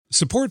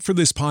Support for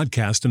this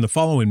podcast and the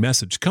following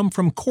message come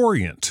from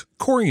Corient.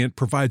 Corient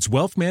provides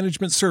wealth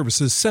management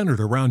services centered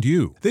around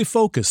you. They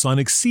focus on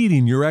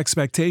exceeding your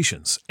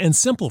expectations and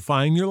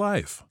simplifying your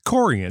life.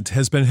 Corient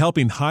has been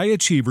helping high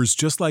achievers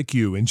just like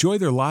you enjoy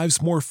their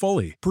lives more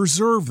fully,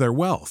 preserve their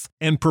wealth,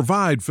 and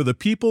provide for the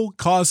people,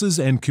 causes,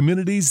 and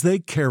communities they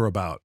care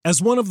about. As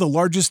one of the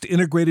largest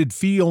integrated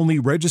fee-only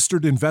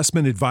registered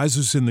investment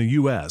advisors in the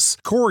U.S.,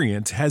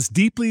 Corient has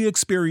deeply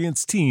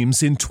experienced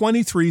teams in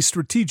 23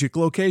 strategic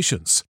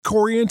locations.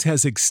 Corient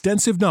has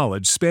extensive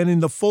knowledge spanning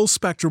the full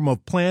spectrum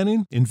of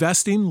planning,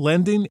 investing,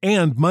 lending,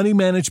 and money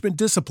management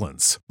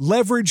disciplines.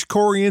 Leverage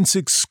Corient's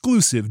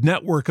exclusive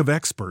network of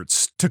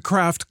experts to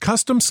craft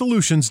custom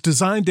solutions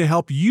designed to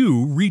help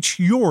you reach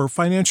your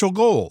financial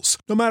goals,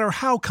 no matter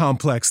how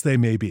complex they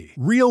may be.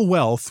 Real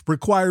wealth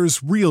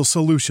requires real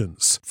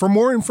solutions. For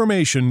more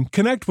information,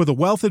 connect with a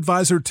wealth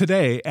advisor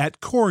today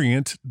at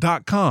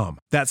Corient.com.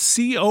 That's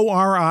Corient.com.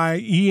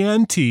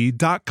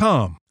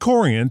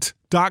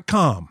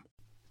 Corient.com.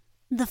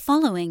 The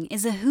following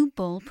is a Hoop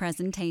Ball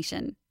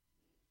presentation.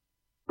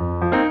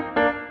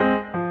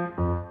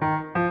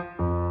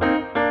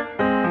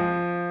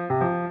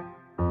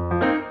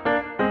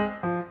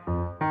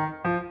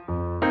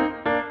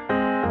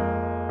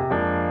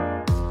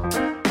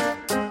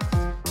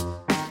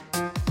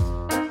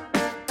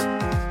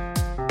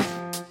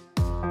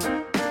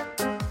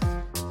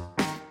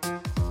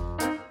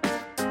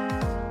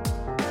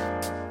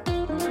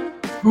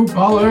 Hoop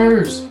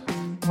Ballers!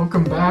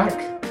 Welcome back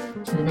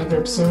to another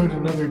episode,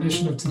 another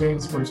edition of Today in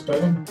Sports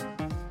Betting.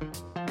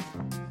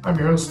 I'm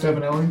your host,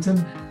 Devin Ellington,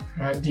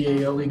 at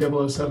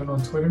DALE007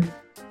 on Twitter.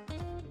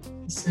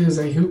 This is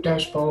a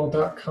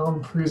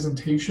hoop-ball.com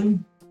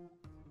presentation.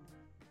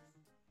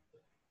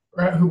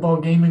 We're at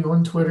Hoopball Gaming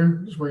on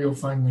Twitter is where you'll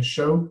find the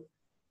show. You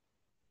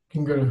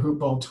can go to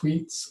Hoopball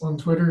Tweets on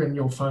Twitter and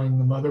you'll find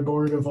the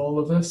motherboard of all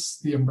of this,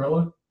 the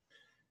umbrella.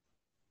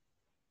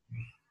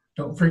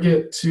 Don't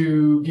forget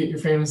to get your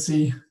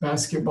fantasy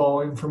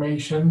basketball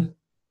information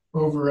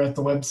over at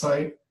the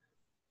website.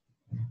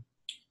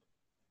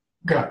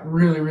 Got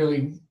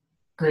really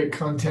great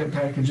content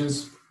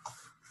packages,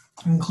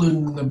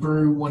 including the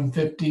Brew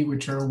 150,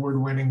 which are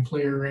award-winning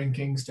player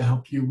rankings to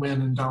help you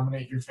win and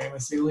dominate your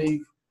fantasy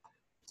league.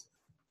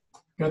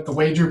 Got the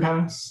Wager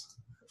Pass,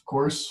 of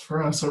course,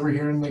 for us over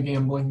here in the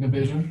gambling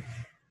division.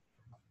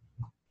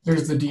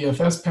 There's the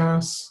DFS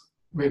Pass,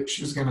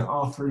 which is going to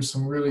offer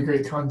some really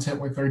great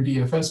content with our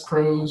DFS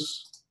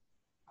pros.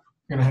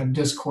 We're going to have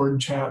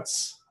Discord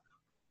chats,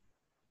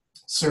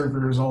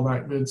 servers, all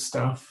that good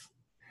stuff.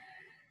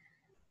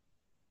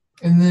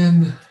 And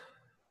then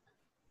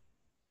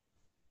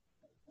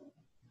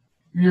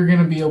you're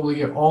going to be able to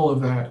get all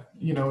of that,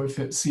 if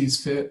it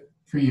sees fit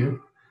for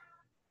you,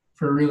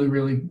 for a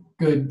really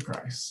good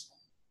price.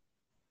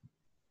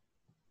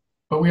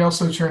 But we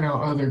also churn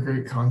out other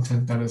great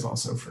content that is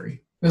also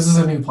free. This is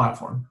a new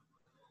platform.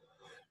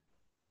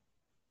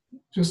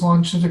 Just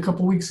launched it a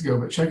couple weeks ago,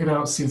 but check it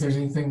out, see if there's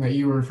anything that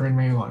you or a friend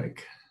may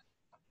like.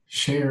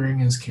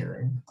 Sharing is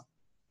caring.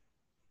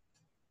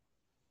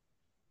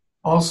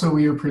 Also,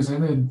 we are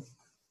presented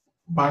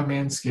by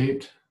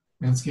Manscaped,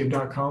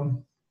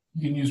 manscaped.com.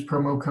 You can use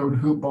promo code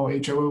HOOPBALL,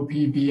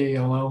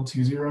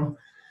 HOOPBALL20,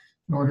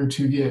 in order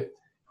to get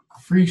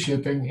free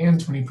shipping and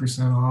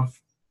 20% off.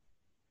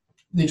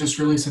 They just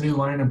released a new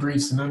line of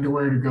briefs and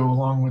underwear to go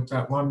along with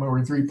that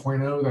Lawnmower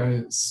 3.0 that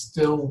is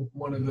still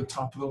one of the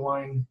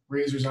top-of-the-line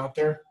razors out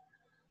there.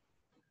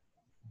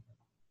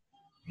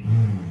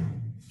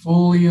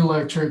 Fully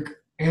electric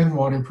and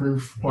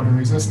waterproof,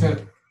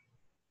 water-resistant.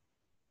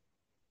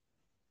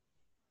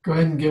 Go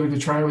ahead and give it a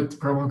try with the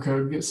promo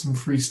code. Get some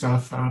free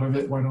stuff out of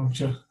it. Why don't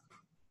you?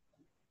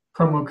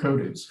 Promo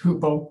code is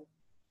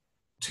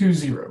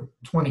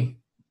HOOPBALL20.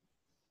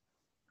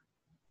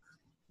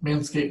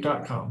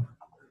 Manscaped.com.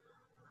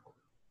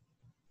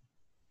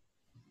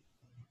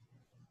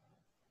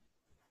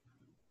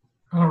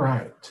 All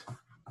right.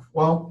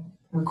 Well,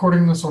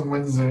 recording this on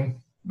Wednesday,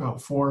 about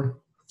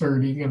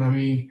 4:30. Going to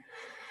be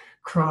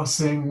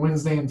crossing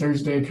Wednesday and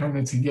Thursday kind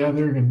of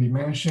together. Going to be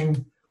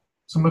mashing.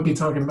 So I'm going to be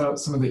talking about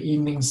some of the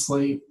evening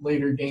slate,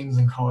 later games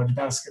in college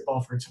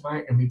basketball for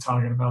tonight. Going to be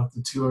talking about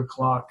the 2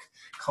 o'clock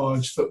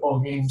college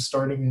football game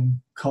starting in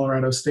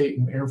Colorado State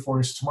and Air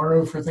Force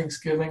tomorrow for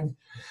Thanksgiving.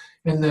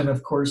 And then,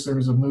 of course, there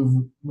was a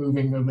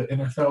moving of an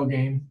NFL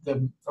game,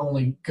 the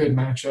only good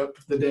matchup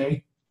of the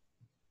day.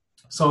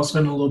 So I'll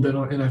spend a little bit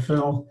on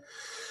NFL.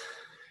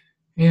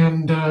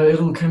 And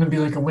it'll kind of be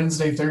like a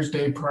Wednesday,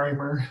 Thursday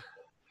primer.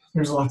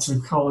 There's lots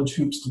of college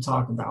hoops to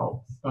talk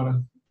about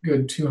a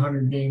good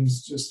 200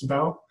 games just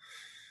about.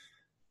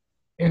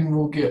 And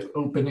we'll get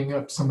opening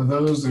up some of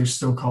those. There's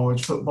still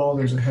college football.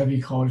 There's a heavy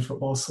college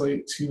football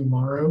slate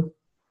tomorrow,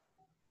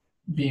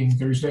 being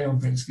Thursday on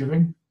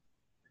Thanksgiving.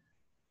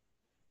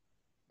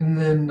 And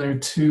then there are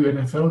 2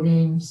 NFL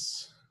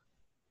games.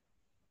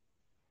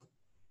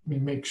 Let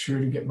me make sure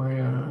to get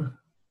my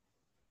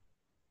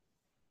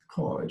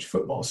college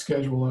football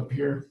schedule up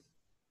here.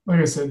 Like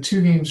I said,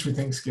 2 games for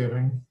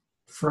Thanksgiving.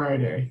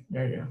 Friday.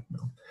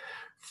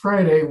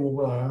 Friday,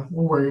 we'll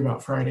worry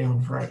about Friday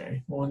on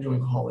Friday. We'll enjoy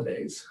the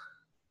holidays.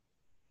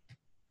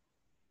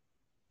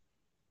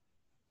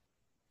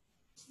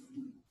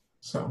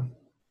 So,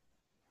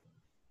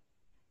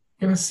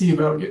 gonna see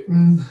about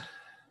getting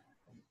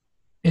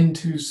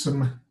into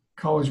some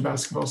college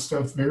basketball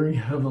stuff very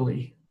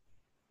heavily.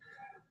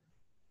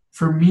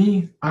 For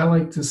me, I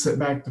like to sit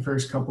back the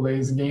first couple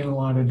days and gain a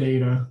lot of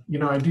data.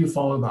 I do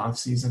follow the off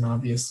season,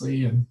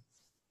 obviously, and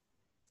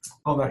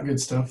all that good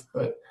stuff,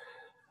 but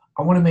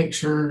I want to make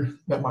sure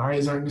that my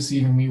eyes aren't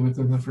deceiving me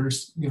within the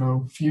first,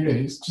 few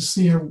days. Just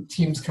see how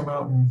teams come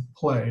out and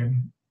play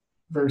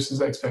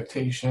versus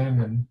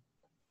expectation and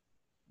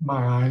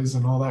my eyes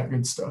and all that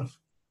good stuff.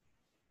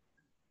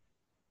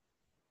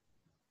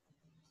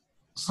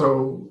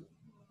 So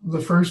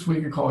the first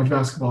week of college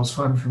basketball is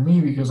fun for me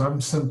because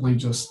I'm simply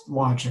just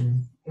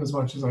watching as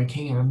much as I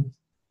can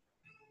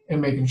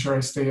and making sure I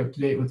stay up to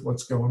date with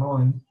what's going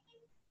on.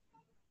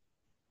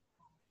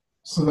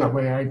 So that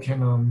way I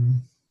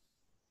can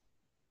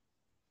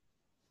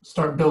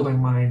start building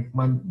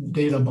my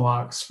data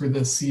blocks for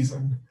this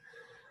season.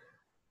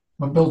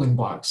 My building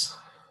blocks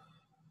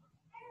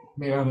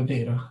made out of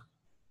data.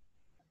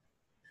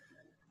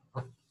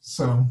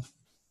 So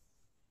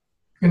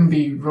going to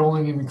be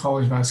rolling into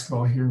college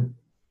basketball here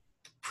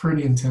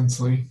pretty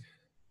intensely.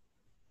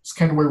 It's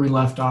kind of where we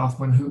left off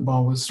when hoop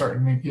ball was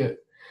starting to get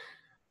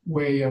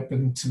way up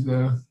into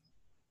the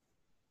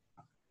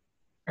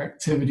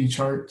activity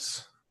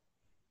charts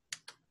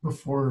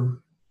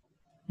before,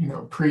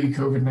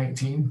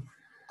 pre-COVID-19.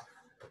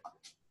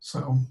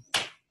 So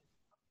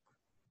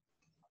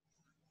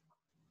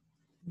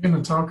I'm going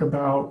to talk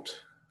about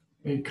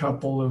a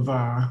couple of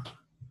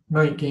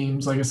night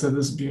games. Like I said,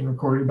 this is being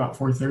recorded about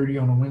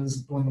 4:30 on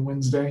the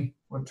Wednesday,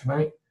 on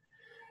tonight,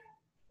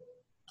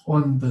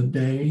 on the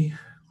day,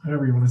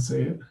 however you want to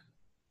say it.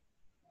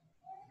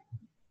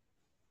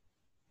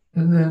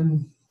 And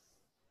then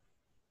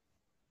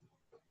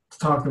to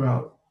talk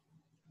about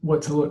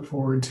what to look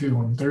forward to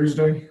on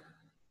Thursday.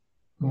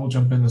 And we'll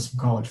jump into some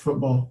college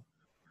football.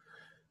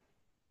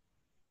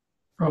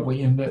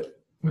 Probably end it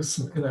with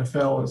some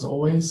NFL as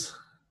always.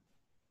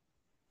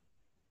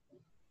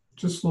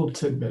 Just little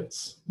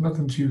tidbits,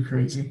 nothing too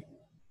crazy.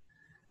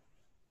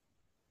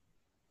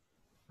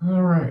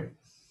 All right.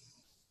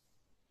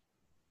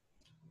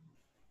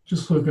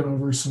 Just looking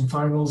over some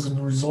finals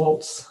and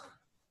results.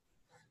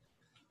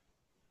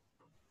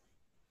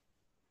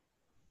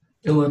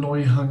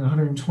 Illinois hung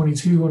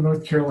 122 on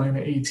North Carolina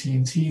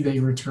A&T. They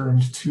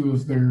returned two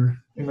of their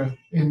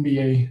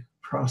NBA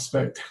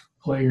prospect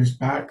players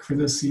back for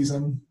this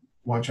season.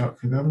 Watch out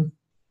for them.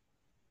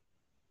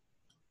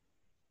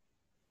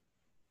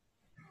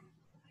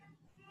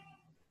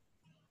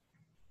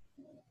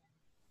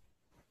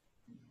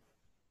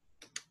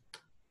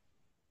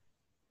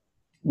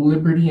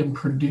 Liberty and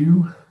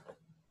Purdue.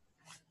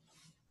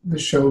 The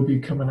show will be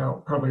coming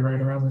out probably right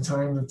around the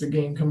time that the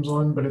game comes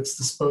on, but it's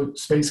the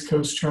Space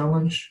Coast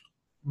Challenge,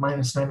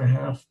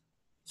 -9.5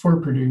 for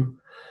Purdue.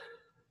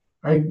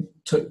 I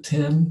took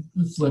 10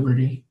 with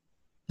Liberty.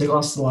 They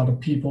lost a lot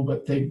of people,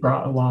 but they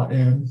brought a lot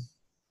in.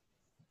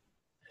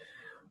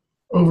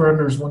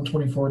 Over-under is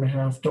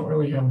 124.5. Don't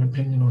really have an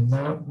opinion on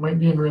that. Might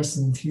be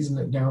interested in teasing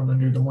it down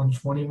under the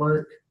 120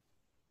 mark.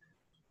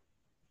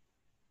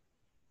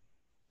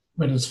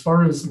 But as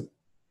far as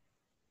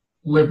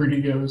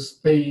Liberty goes,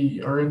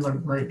 they are in the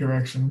right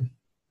direction,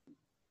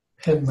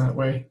 heading that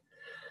way.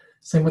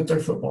 Same with their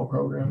football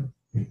program.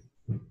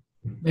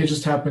 They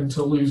just happened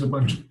to lose a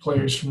bunch of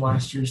players from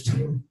last year's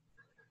team.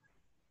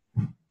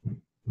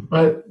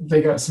 But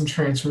they got some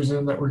transfers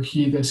in that were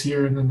key this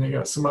year, and then they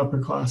got some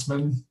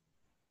upperclassmen,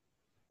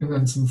 and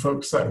then some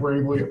folks that were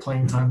able to get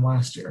playing time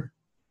last year.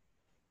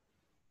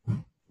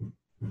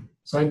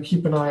 So I'd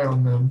keep an eye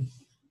on them.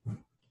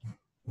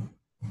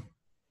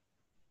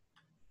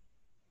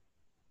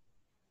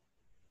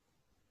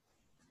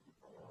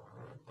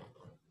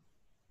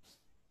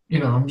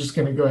 I'm just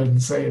going to go ahead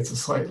and say it's a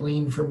slight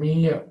lean for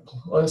me at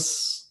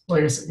plus,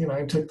 like I said,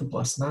 I took the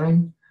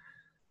 +9.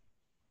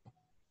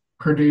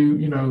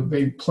 Purdue,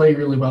 they play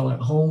really well at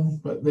home,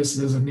 but this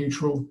is a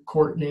neutral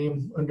court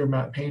game under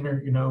Matt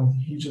Painter.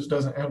 He just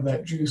doesn't have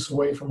that juice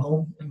away from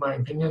home, in my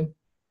opinion.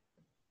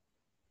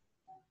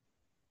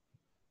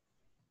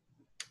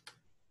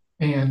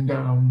 And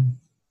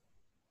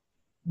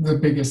the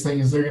biggest thing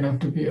is they're going to have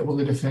to be able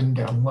to defend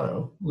down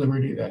low.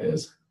 Liberty, that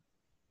is.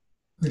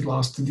 They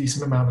lost a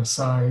decent amount of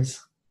size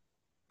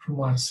from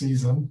last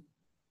season.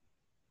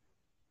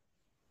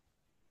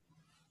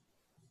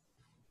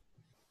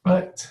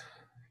 But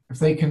if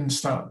they can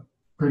stop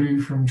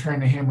Purdue from trying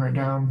to hammer it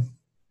down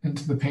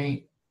into the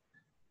paint,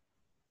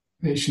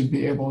 they should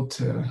be able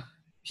to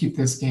keep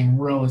this game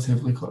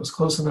relatively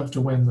close enough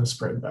to win the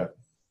spread bet.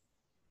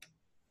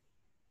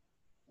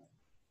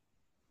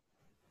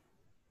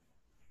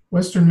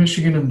 Western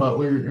Michigan and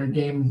Butler, a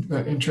game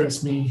that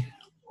interests me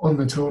on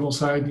the total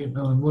side.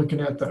 I'm looking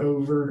at the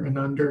over and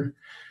under,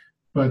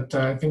 but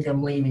I think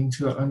I'm leaning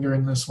to the under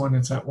in this one.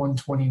 It's at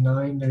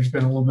 129. There's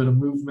been a little bit of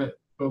movement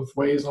both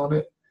ways on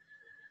it,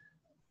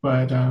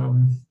 but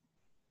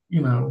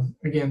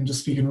again,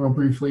 just speaking real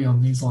briefly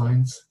on these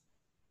lines.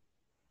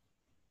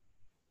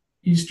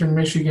 Eastern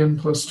Michigan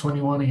plus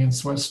 21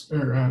 against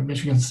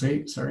Michigan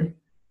State, sorry.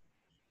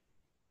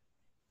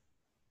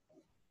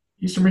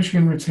 Eastern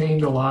Michigan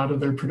retained a lot of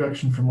their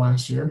production from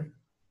last year.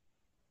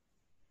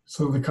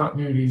 So the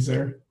continuity is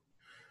there.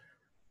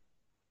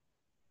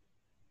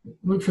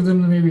 Look for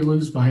them to maybe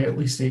lose by at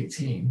least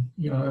 18.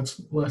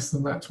 That's less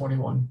than that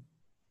 21.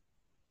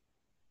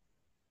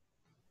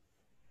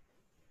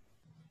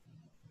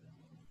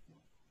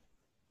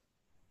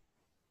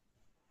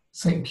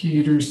 St.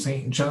 Peter's,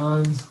 St.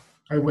 John's.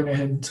 I went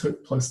ahead and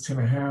took plus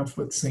 10.5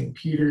 with St.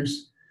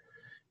 Peter's.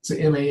 It's an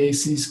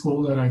MAAC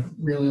school that I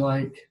really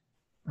like.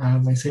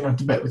 They say not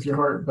to bet with your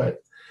heart,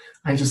 but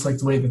I just like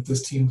the way that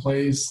this team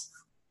plays.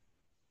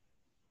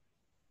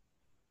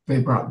 They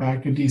brought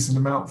back a decent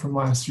amount from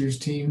last year's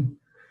team.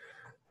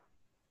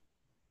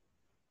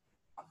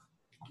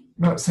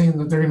 Not saying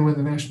that they're going to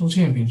win the national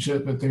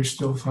championship, but they're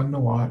still fun to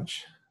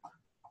watch.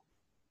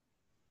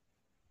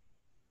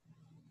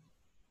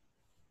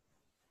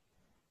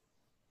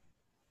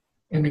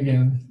 And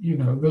again,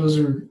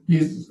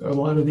 a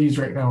lot of these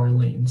right now are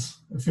leans,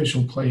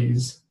 official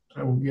plays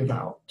I will give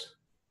out.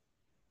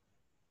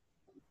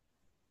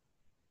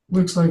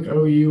 Looks like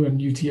OU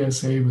and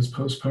UTSA was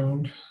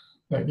postponed.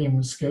 That game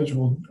was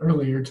scheduled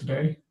earlier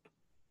today.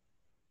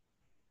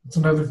 It's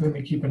another thing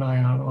to keep an eye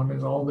out on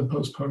is all the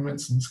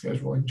postponements and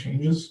scheduling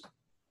changes.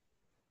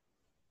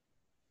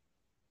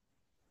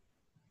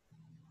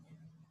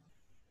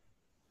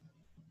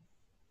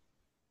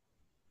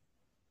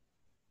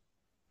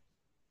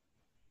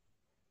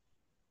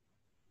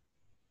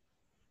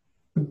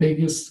 The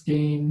biggest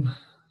game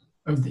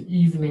of the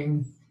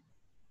evening,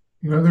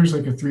 there's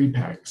like a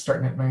 3-pack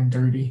starting at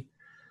 9:30.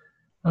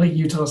 I like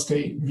Utah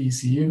State,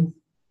 VCU.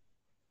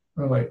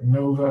 I like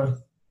Nova,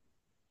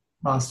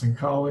 Boston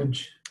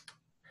College,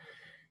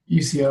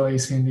 UCLA,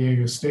 San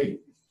Diego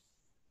State.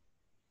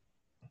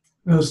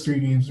 Those 3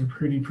 games are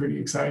pretty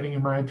exciting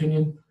in my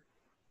opinion.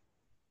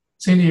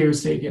 San Diego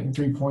State getting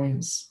 3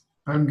 points.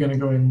 I'm going to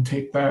go ahead and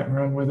take that and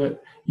run with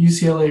it.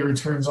 UCLA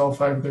returns all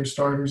 5 of their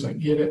starters. I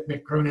get it.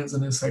 Mick Cronin's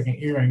in his second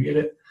year. I get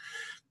it.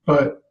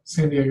 But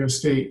San Diego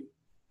State,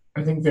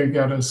 I think they've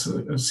got a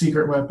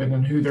secret weapon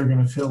in who they're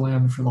going to fill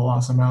in for the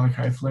loss of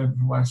Malachi Flynn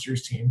from last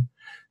year's team.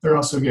 They're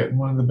also getting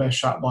one of the best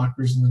shot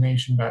blockers in the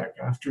nation back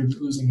after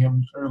losing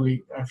him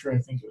early, after I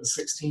think it was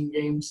 6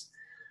 games,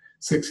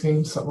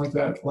 something like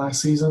that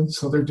last season.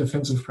 So their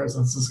defensive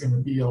presence is going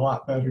to be a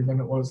lot better than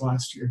it was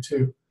last year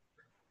too.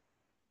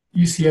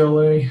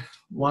 UCLA, a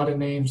lot of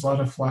names, a lot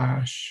of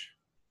flash.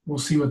 We'll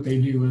see what they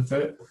do with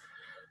it.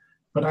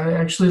 But I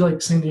actually like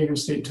San Diego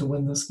State to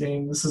win this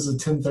game. This is a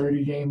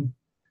 10:30 game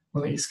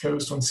on the East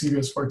Coast on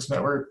CBS Sports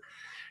Network.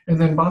 And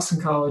then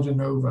Boston College and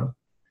Nova.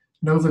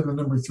 Nova, the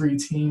number 3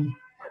 team.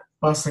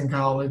 Boston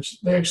College,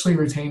 they actually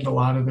retained a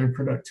lot of their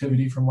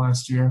productivity from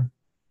last year.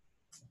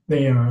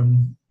 They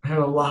had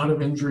a lot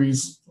of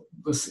injuries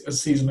a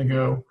season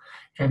ago,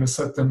 kind of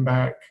set them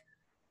back.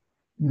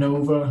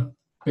 Nova,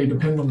 they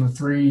depend on the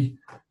 3.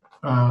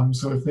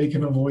 So if they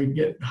can avoid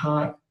getting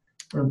hot,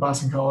 or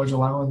Boston College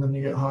allowing them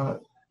to get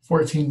hot,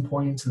 14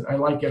 points. I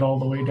like it all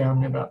the way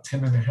down to about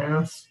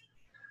 10.5.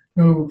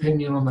 No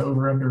opinion on the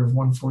over-under of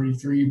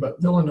 143,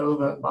 but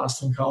Villanova and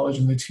Boston College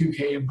in the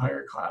 2K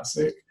Empire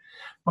Classic.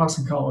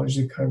 Boston College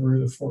to cover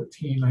the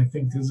 14, I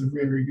think, is a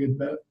very good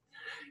bet.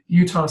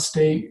 Utah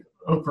State,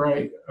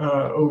 upright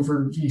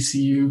over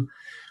VCU.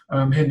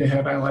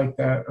 Head-to-head, I like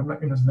that. I'm not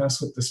going to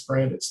mess with the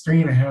spread. It's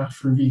 3.5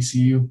 for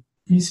VCU.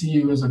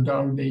 VCU is a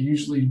dog. They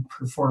usually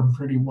perform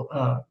pretty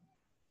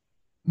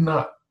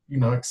not,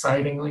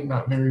 excitingly,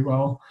 not very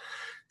well.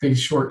 They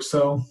short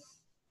sell.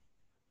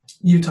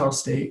 Utah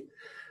State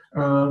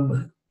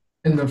in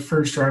the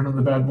first round of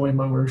the Bad Boy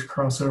Mowers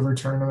crossover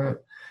tournament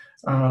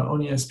on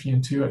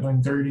ESPN2 at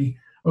 9:30.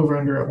 Over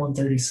under at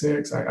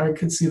 136. I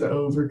could see the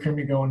over kind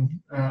of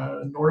going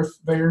north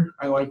there.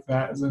 I like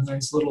that as a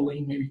nice little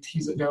lean. Maybe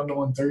tease it down to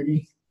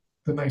 130.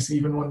 The nice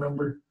even one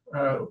number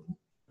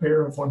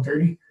pair of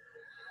 130.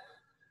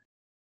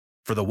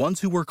 For the ones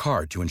who work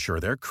hard to ensure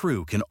their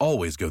crew can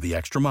always go the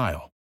extra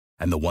mile,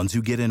 and the ones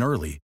who get in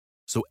early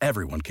so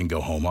everyone can go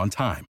home on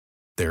time,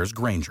 there's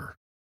Grainger,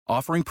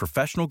 offering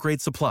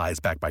professional-grade supplies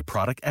backed by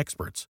product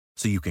experts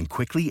so you can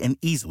quickly and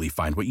easily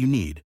find what you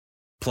need.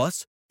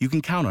 Plus, you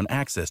can count on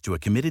access to a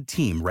committed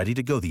team ready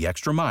to go the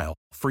extra mile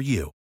for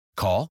you.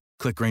 Call,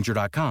 click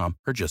Grainger.com,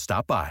 or just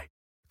stop by.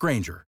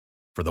 Grainger,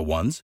 for the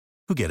ones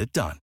who get it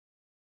done.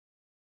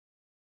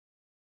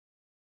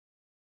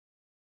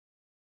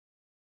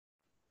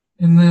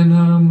 And then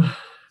I'm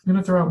going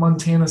to throw out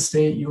Montana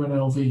State,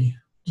 UNLV.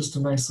 Just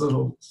a nice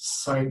little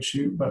side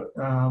shoot, but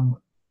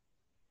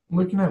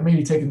looking at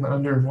maybe taking the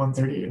under of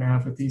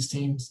 138.5 at these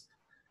teams.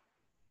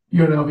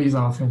 UNLV's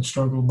offense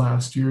struggled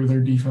last year.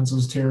 Their defense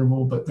was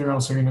terrible, but they're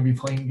also going to be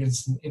playing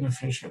against an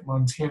inefficient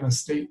Montana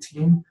State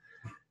team.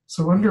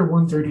 So under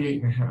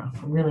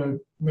 138.5. I'm going to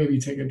maybe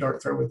take a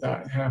dart throw with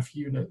that half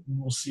unit, and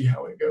we'll see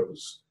how it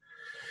goes.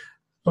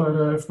 But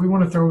if we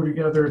want to throw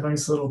together a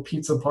nice little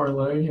pizza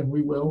parlay, and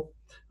we will,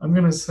 I'm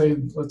going to say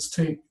let's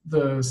take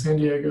the San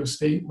Diego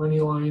State money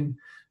line,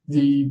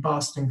 the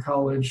Boston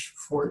College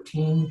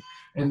 14,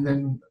 and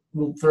then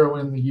we'll throw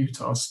in the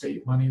Utah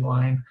State money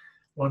line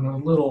on a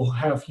little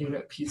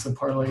half-unit pizza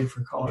parlay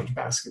for college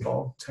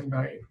basketball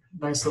tonight.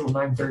 Nice little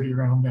 9:30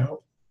 round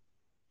out.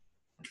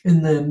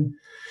 And then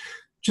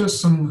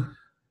just some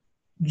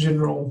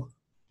general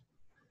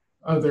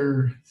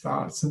other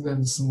thoughts and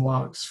then some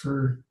locks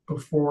for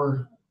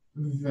before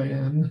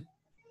then.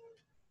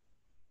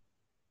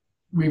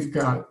 We've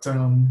got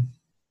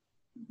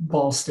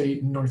Ball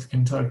State and North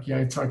Kentucky.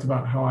 I talked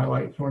about how I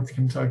like North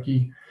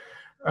Kentucky.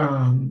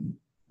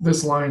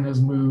 This line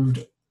has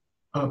moved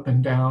up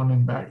and down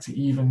and back to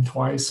even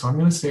twice, so I'm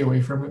going to stay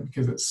away from it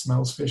because it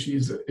smells fishy.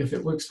 If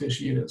it looks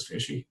fishy, it is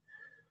fishy.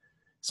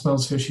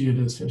 Smells fishy, it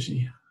is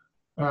fishy.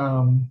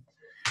 And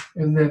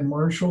then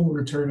Marshall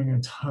returning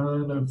a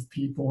ton of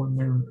people in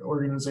their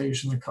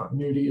organization. The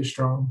continuity is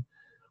strong.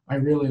 I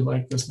really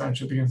like this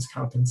matchup against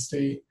Coppin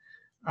State.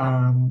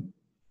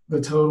 The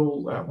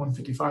total at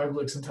 155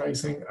 looks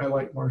enticing. I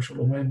like Marshall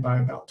to win by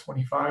about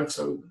 25,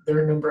 so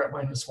their number at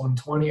minus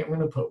 120. I'm going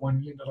to put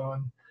 1 unit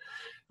on,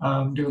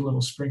 do a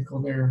little sprinkle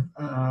there.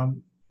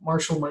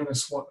 Marshall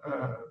minus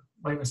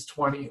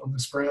 20 on the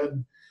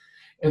spread.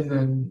 And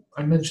then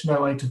I mentioned I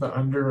liked the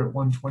under at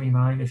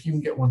 129. If you can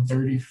get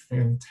 130,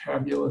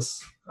 fantabulous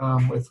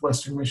with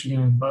Western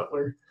Michigan and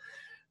Butler.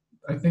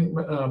 I think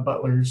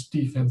Butler's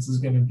defense is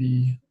going to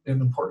be an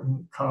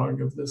important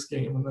cog of this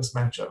game and this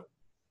matchup.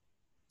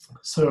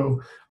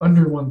 So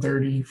under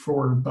 130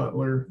 for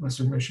Butler,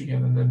 Western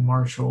Michigan, and then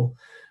Marshall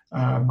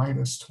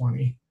minus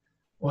 20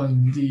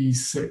 on the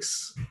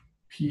 6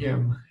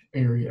 p.m.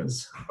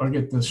 areas. I'll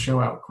get this show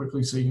out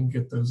quickly so you can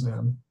get those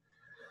in.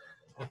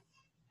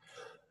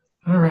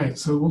 All right,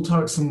 so we'll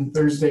talk some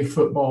Thursday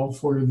football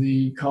for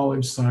the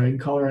college side,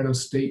 Colorado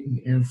State and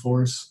Air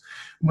Force.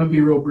 I'm going to be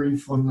real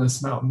brief on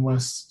this Mountain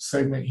West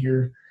segment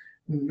here.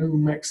 New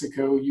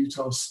Mexico,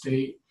 Utah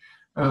State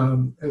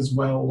as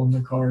well on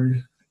the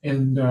card.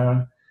 And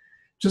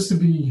just to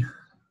be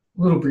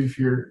a little brief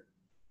here,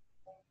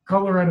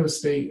 Colorado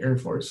State, Air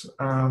Force.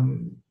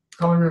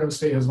 Colorado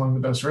State has one of the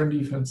best run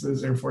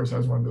defenses. Air Force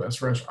has one of the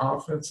best rush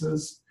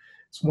offenses.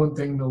 It's one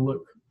thing to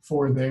look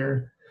for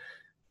there.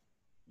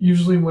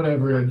 Usually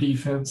whenever a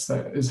defense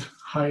that is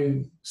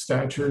high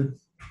stature,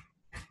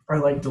 I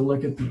like to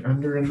look at the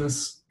under in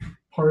this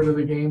part of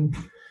the game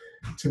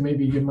to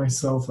maybe give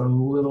myself a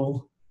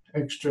little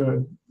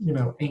extra,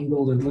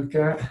 angle to look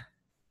at.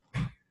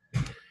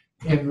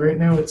 And right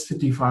now it's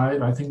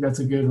 55. I think that's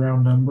a good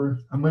round number.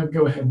 I'm going to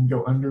go ahead and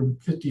go under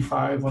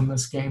 55 on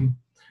this game.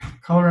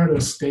 Colorado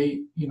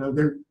State,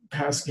 their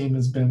pass game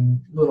has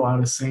been a little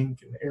out of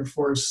sync, and Air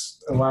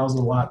Force allows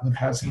a lot in the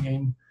passing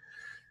game.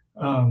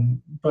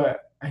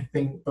 But I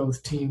think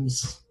both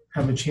teams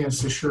have a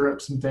chance to shore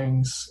up some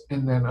things,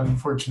 and then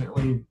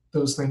unfortunately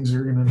those things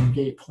are going to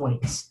negate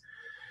points.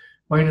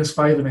 Minus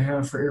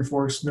 5.5 for Air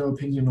Force, no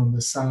opinion on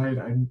the side.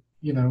 I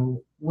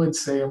would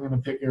say I'm going to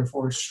pick Air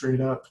Force straight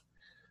up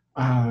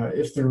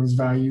if there was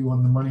value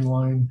on the money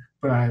line,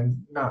 but I've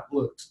not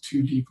looked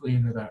too deeply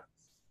into that.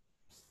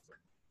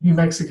 New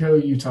Mexico,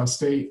 Utah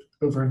State,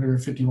 over under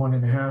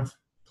 51.5,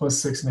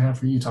 plus 6.5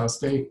 for Utah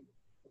State.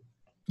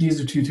 These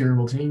are two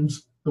terrible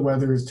teams. The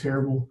weather is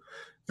terrible.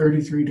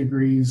 33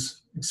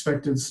 degrees,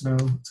 expected snow.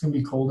 It's going to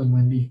be cold and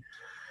windy.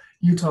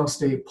 Utah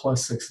State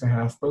plus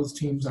 6.5. Both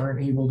teams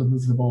aren't able to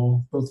move the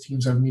ball. Both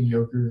teams have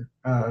mediocre,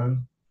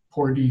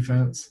 poor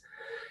defense.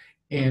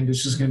 And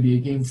it's just going to be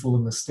a game full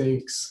of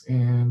mistakes.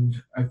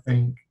 And I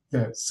think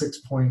that 6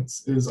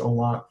 points is a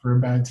lot for a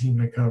bad team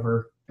to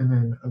cover. And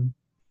then,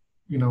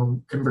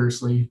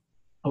 conversely,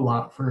 a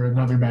lot for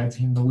another bad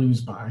team to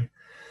lose by.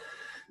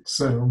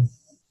 So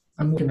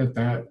I'm looking at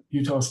that.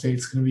 Utah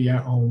State's going to be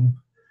at home.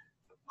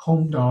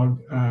 Home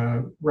dog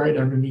right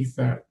underneath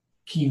that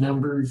key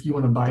number. If you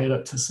want to buy it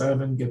up to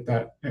 7, get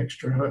that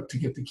extra hook to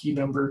get the key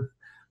number.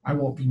 I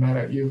won't be mad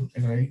at you,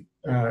 and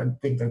I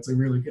think that's a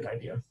really good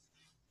idea.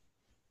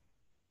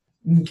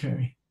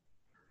 Okay.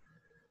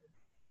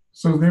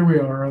 So there we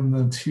are on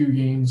the 2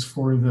 games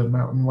for the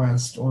Mountain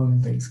West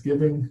on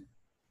Thanksgiving.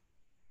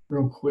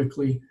 Real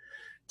quickly,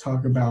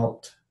 talk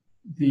about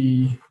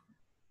the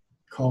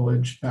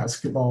college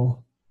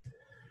basketball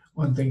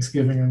on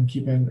Thanksgiving I'm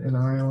keeping an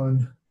eye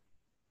on.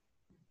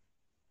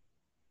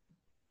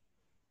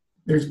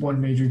 There's one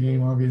major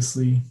game,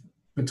 obviously,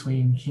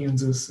 between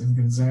Kansas and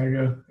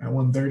Gonzaga at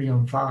 1:30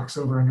 on Fox,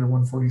 over under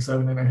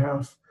 147.5.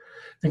 I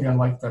think I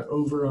like that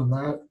over on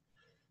that.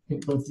 I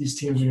think both these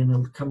teams are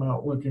going to come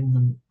out looking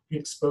to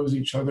expose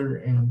each other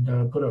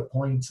and put up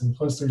points. And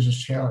plus, there's a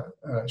shot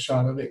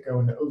of it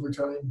going to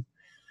overtime.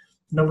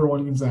 Number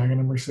 1, Gonzaga.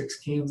 Number 6,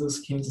 Kansas.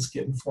 Kansas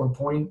getting 4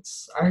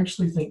 points. I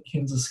actually think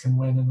Kansas can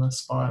win in this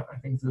spot. I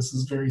think this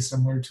is very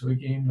similar to the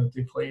game that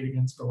they played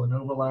against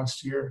Villanova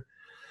last year.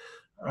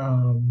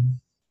 And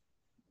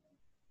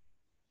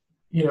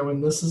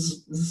this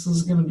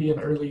is going to be an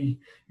early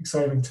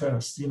exciting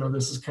test.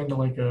 This is kind of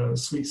like a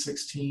Sweet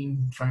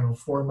 16 Final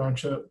Four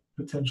matchup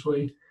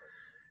potentially.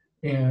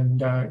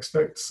 and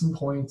expect some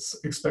points,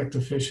 expect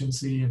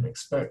efficiency, and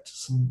expect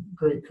some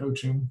great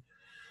coaching.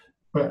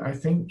 But I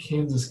think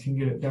Kansas can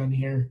get it done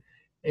here.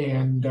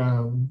 And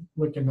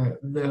looking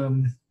at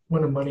them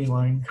when a money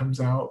line comes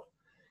out,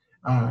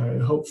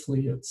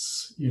 hopefully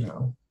it's,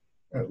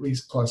 at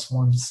least plus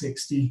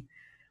 160,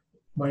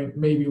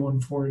 maybe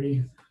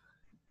 140.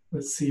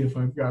 Let's see if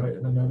I've got it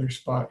in another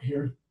spot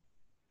here.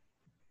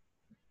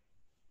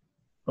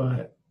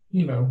 But,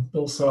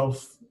 Bill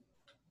Self,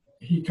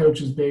 he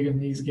coaches big in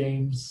these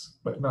games,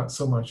 but not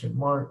so much in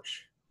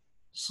March.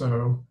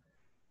 So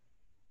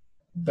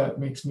that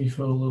makes me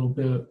feel a little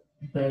bit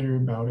better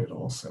about it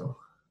also.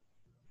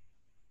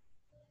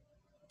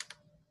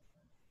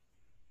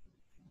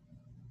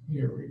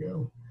 Here we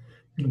go.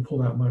 I'm going to pull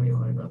that money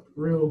line up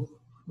real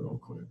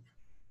quick.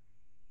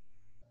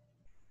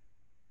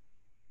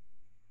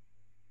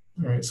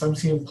 All right, so I'm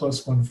seeing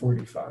plus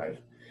 145.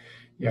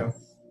 Yeah.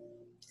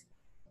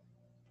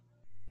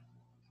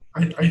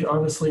 I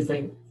honestly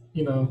think,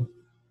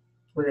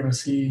 we're going to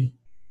see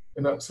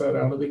an upset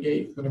out of the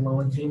gate, the number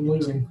one team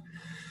losing.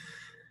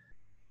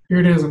 Here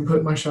it is. I'm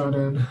putting my shot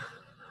in.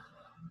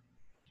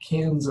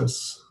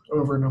 Kansas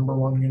over number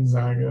one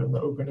Gonzaga in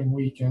the opening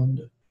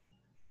weekend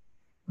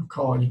of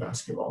college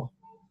basketball.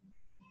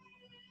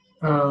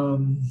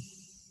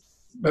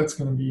 That's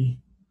going to be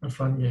a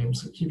fun game,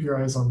 so keep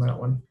your eyes on that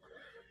one.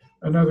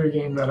 Another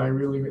game that I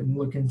really am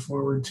looking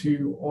forward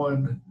to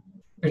on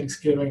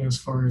Thanksgiving as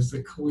far as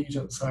the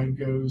collegiate side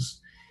goes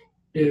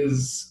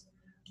is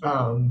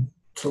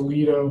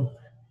Toledo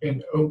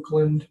and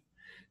Oakland,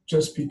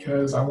 just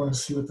because I want to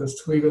see what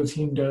this Toledo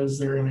team does.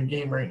 They're in a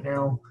game right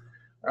now.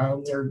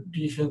 Their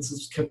defense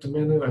has kept them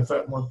in it. I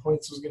thought more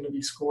points was going to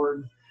be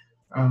scored.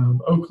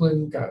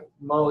 Oakland got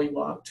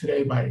mollywopped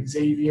today by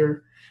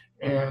Xavier,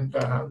 and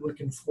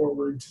looking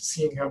forward to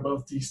seeing how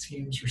both these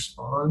teams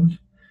respond.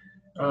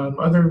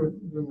 Other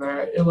than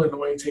that,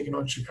 Illinois taking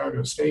on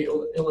Chicago State.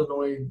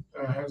 Illinois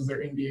has their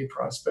NBA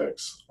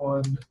prospects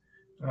on,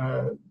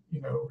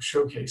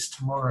 showcase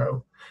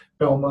tomorrow.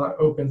 Belmont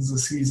opens the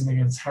season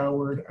against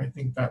Howard. I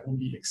think that will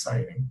be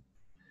exciting.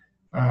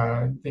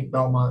 I think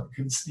Belmont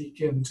could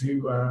sneak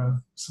into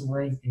some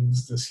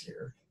rankings this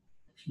year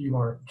if you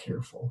aren't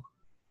careful.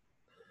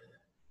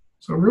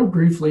 So real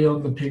briefly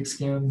on the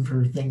pigskin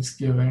for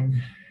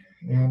Thanksgiving.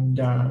 And,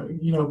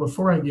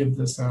 before I give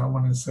this out, I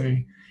want to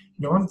say,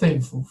 I'm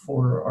thankful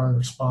for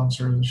our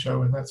sponsor of the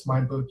show, and that's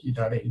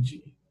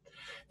mybookie.ag.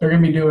 They're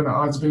going to be doing an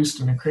odds boost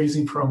and a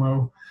crazy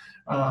promo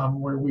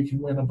where we can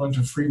win a bunch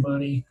of free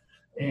money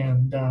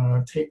and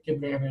take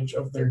advantage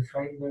of their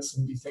kindness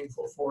and be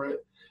thankful for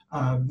it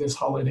this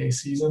holiday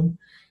season.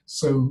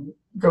 So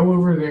go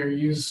over there,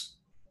 use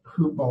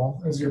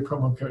Hoopball as your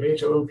promo code,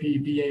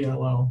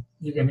 HOOPBALL.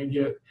 You're going to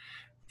get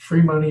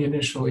free money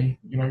initially.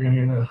 You're going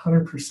to get a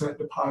 100%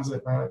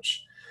 deposit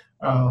match.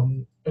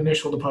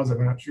 Initial deposit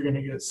match. You're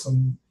going to get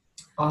some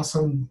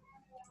awesome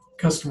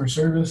customer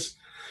service,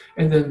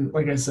 and then,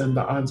 like I said,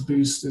 the odds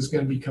boost is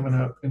going to be coming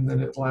up, and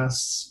then it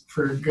lasts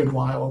for a good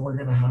while, and we're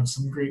going to have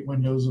some great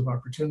windows of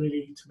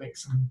opportunity to make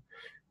some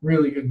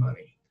really good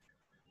money.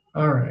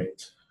 All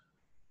right,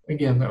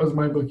 again, that was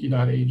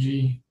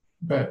mybookie.ag.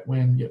 Bet,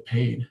 win, get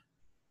paid.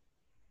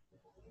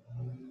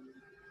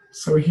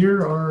 So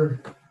here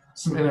are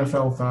some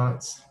NFL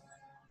thoughts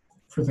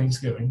for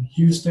Thanksgiving.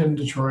 Houston,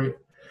 Detroit.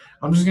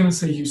 I'm just going to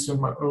say Houston,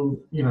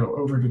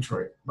 over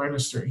Detroit,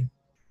 -3.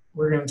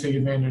 We're going to take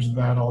advantage of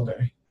that all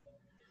day.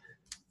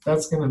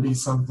 That's going to be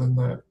something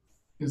that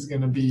is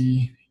going to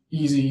be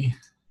easy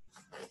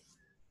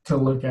to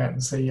look at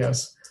and say,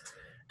 yes,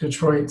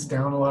 Detroit's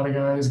down a lot of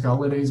guys.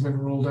 Galladay's been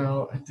ruled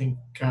out. I think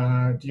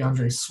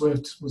DeAndre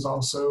Swift was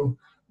also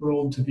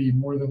ruled to be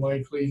more than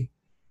likely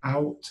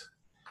out.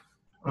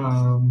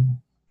 And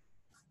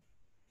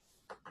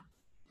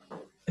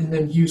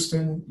then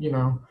Houston,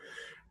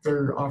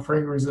 they're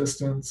offering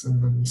resistance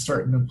and then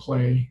starting to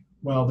play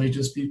well. They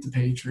just beat the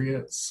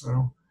Patriots.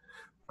 So,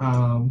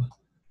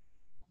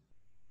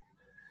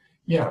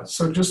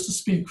 so just to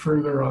speak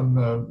further on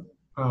the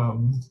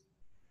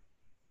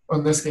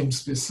on this game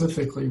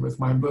specifically with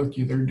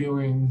MyBookie, they're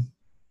doing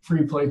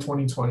free play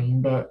 2020. You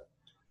bet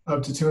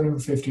up to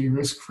 $250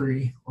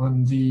 risk-free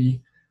on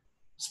the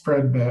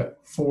spread bet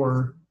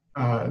for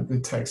the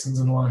Texans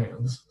and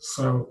Lions.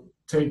 So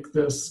take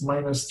this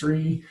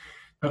 -3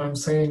 that I'm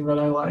saying that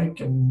I like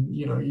and,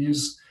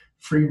 use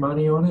free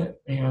money on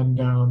it, and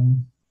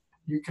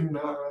you can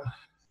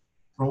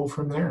roll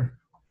from there.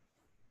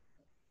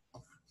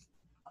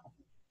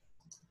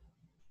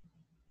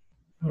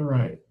 All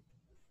right.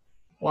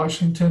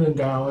 Washington and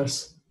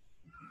Dallas.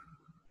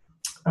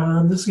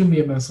 This is going to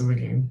be a mess of a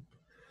game.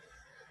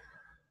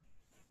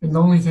 And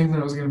the only thing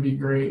that was going to be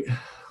great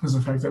was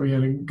the fact that we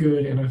had a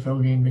good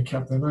NFL game to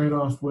cap the night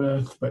off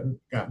with, but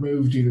got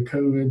moved due to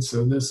COVID.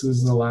 So this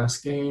is the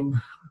last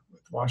game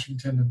with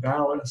Washington and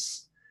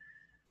Dallas.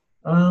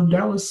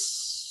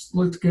 Dallas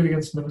looked good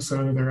against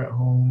Minnesota. They're at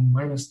home,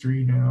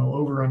 -3 now,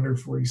 over under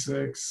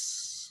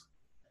 46.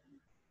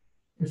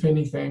 If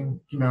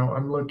anything,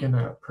 I'm looking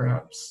at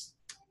perhaps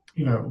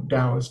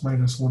Dallas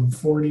minus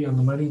 140 on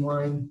the money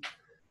line.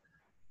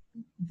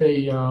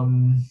 They,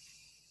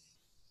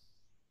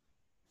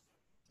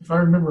 if I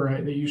remember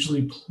right, they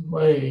usually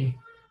play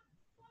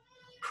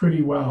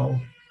pretty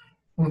well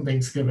on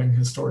Thanksgiving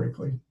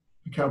historically.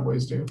 The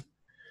Cowboys do.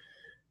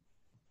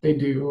 They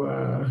do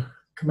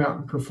come out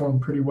and perform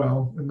pretty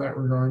well in that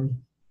regard,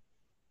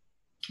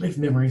 if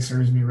memory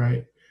serves me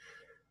right.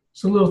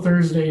 So a little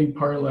Thursday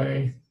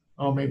parlay.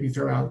 I'll maybe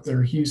throw out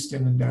there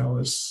Houston and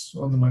Dallas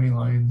on the money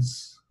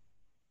lines.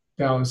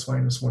 Dallas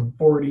minus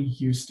 140,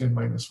 Houston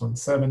minus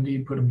 170.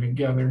 Put them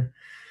together.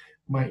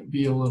 Might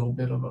be a little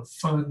bit of a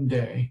fun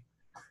day.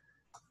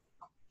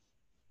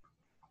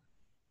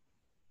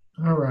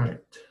 All right.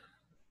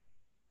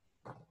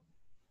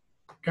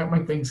 Got my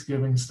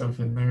Thanksgiving stuff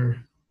in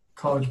there.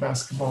 College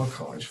basketball,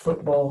 college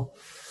football.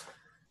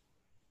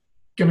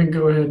 Gonna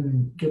go ahead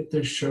and get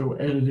this show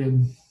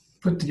edited,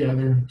 put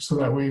together, so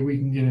that way we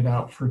can get it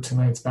out for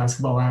tonight's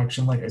basketball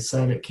action. Like I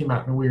said, it came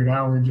out in a weird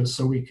hour just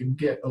so we could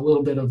get a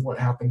little bit of what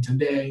happened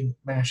today,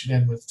 mash it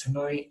in with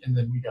tonight, and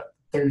then we got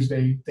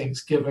Thursday,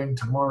 Thanksgiving,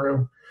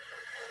 tomorrow.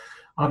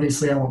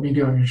 Obviously, I won't be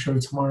doing a show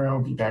tomorrow.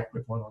 I'll be back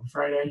with one on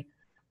Friday.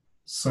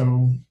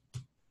 So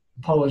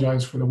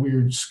apologize for the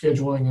weird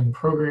scheduling and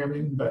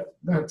programming, but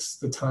that's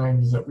the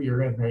times that we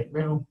are in right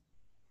now.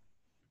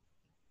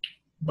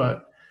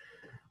 But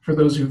for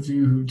those of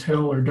you who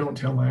tell or don't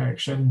tell my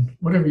action,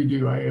 whatever you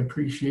do, I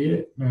appreciate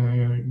it.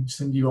 I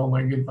send you all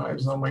my good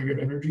vibes, all my good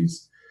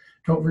energies.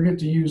 Don't forget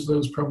to use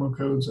those promo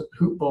codes at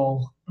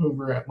Hoopball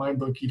over at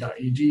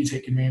mybookie.ag.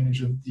 Take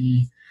advantage of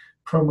the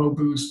promo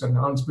boost and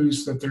odds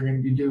boost that they're going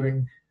to be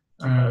doing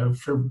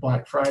for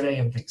Black Friday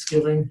and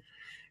Thanksgiving.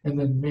 And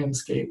then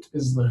Manscaped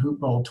is the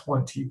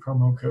Hoopball20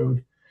 promo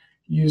code.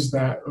 Use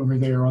that over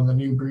there on the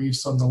new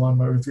briefs on the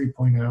Lawnmower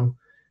 3.0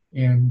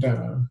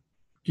 and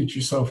get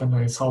yourself a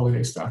nice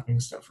holiday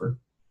stocking stuffer.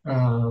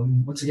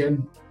 Once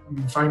again, you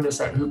can find us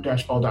at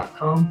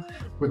hoop-ball.com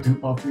with the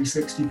Hoopball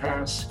 360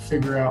 Pass.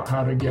 Figure out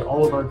how to get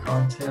all of our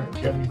content.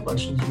 If you have any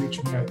questions,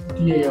 reach me at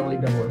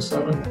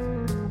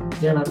DALE007.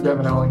 Again, I'm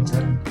Devin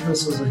Ellington.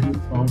 This was a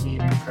Hoopball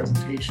gaming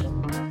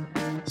presentation.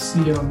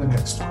 See you on the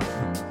next one.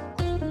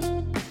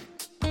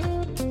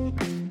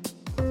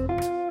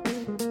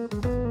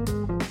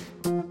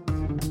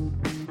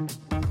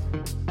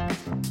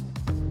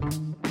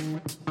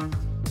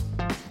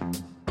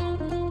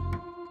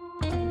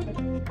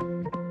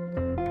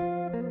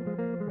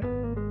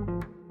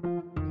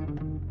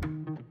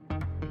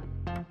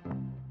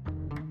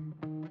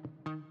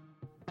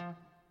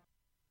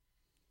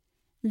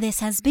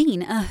 This has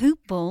been a Hoop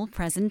Ball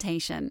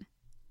presentation.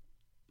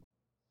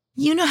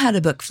 You know how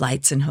to book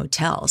flights and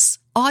hotels.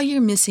 All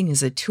you're missing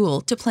is a tool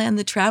to plan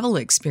the travel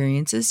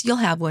experiences you'll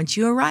have once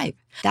you arrive.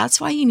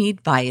 That's why you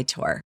need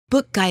Viator.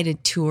 Book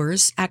guided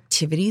tours,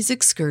 activities,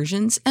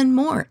 excursions, and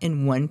more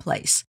in one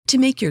place to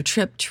make your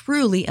trip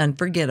truly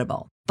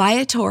unforgettable.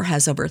 Viator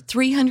has over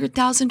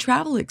 300,000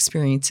 travel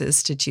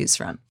experiences to choose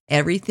from.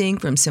 Everything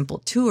from simple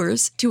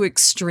tours to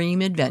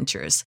extreme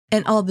adventures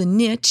and all the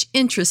niche,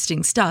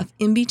 interesting stuff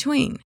in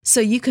between. So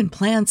you can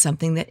plan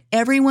something that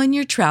everyone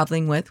you're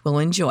traveling with will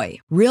enjoy.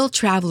 Real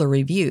traveler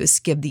reviews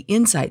give the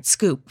inside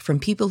scoop from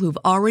people who've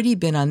already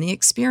been on the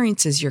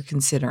experiences you're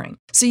considering.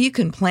 So you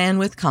can plan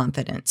with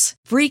confidence.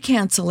 Free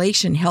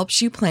cancellation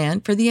helps you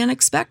plan for the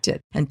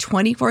unexpected. And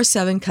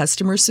 24/7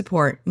 customer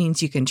support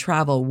means you can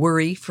travel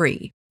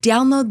worry-free.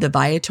 Download the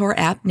Viator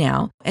app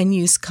now and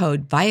use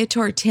code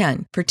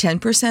Viator10 for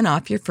 10%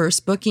 off your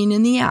first booking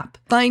in the app.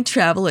 Find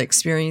travel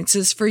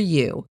experiences for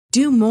you.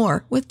 Do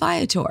more with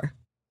Viator.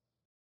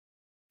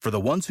 For the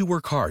ones who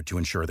work hard to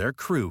ensure their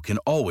crew can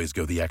always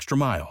go the extra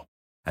mile,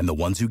 and the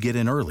ones who get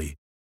in early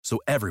so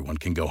everyone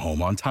can go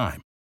home on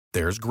time,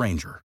 there's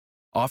Grainger,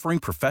 offering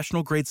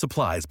professional-grade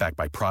supplies backed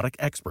by product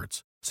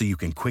experts so you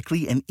can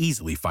quickly and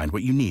easily find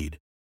what you need.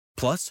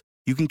 Plus,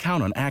 you can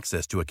count on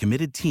access to a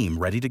committed team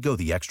ready to go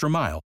the extra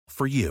mile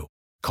for you.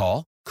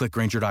 Call, click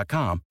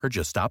Grainger.com, or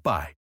just stop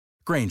by.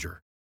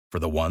 Grainger, for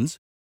the ones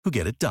who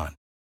get it done.